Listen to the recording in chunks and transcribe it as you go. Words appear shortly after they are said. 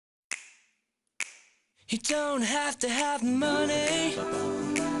You don't have to have money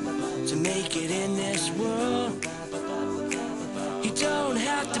to make it in this world. You don't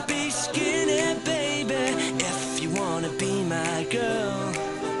have to be skinny, baby, if you wanna be my girl.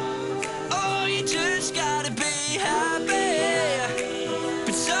 Oh, you just gotta be happy,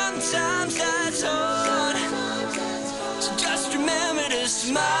 but sometimes that's hard. So just remember to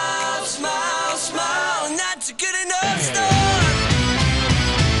smile, smile, smile, and that's a good enough start.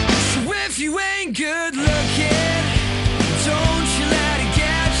 So if you ain't good looking, don't you let it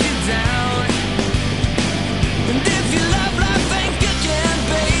get you down. And if your love life ain't cooking,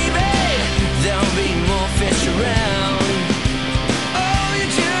 baby, there'll be more fish around. Oh, you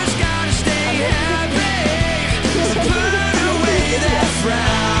just gotta stay happy, so put away that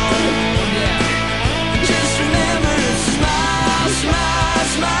frown. Yeah. Just remember to smile, smile,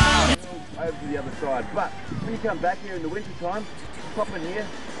 smile. Over to the other side, but when you come back here in the winter time, pop in here.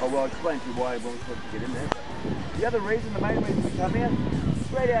 Oh, well, I'll explain to you why we want to get in there. The other reason, the main reason we come here,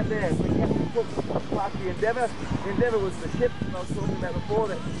 straight out there, where Captain Cook parked the Endeavour. The Endeavour was the ship I was talking about before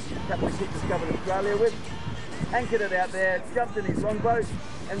that Captain Cook discovered Australia with. Anchored it out there, jumped in his longboat,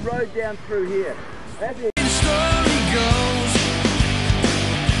 and rowed down through here. As he The story goes,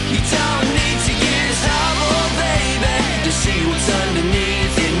 you don't need to use trouble, baby, to see what's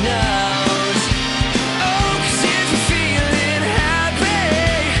underneath your nose. Oh, 'cause if you're feeling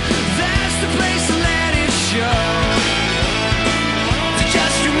happy, that's the place to let it show. So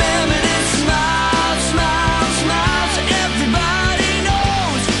just remember to smile, smile, smile, so everybody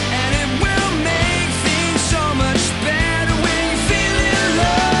knows. And it will make things so much better when you're feeling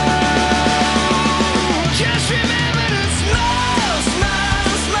low. Just remember to smile,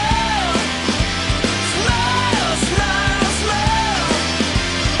 smile, smile. Smile, smile, smile.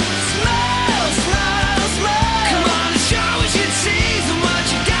 Smile, smile, smile. Come on, show us your teeth and what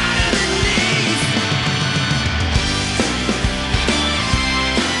you got underneath.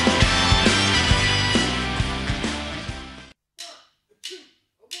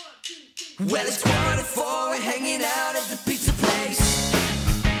 Well, it's 1:04, we're hanging out at the pizza place,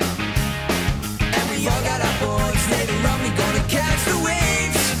 and we all got our boards. Later on, we're gonna catch the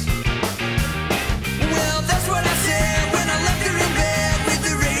waves. Well, that's what I said when I left her in bed with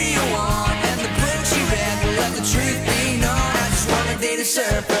the radio on and the book she read. Let the truth be known, I just wanna date a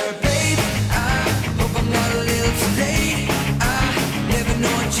surfer, babe. I hope I'm not a little too late. I never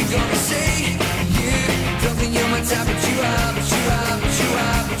know what you're gonna say. You don't think you're my type, but you are, but you are, but you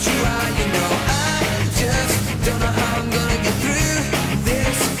are, but you are. You know, I just don't know how I'm gonna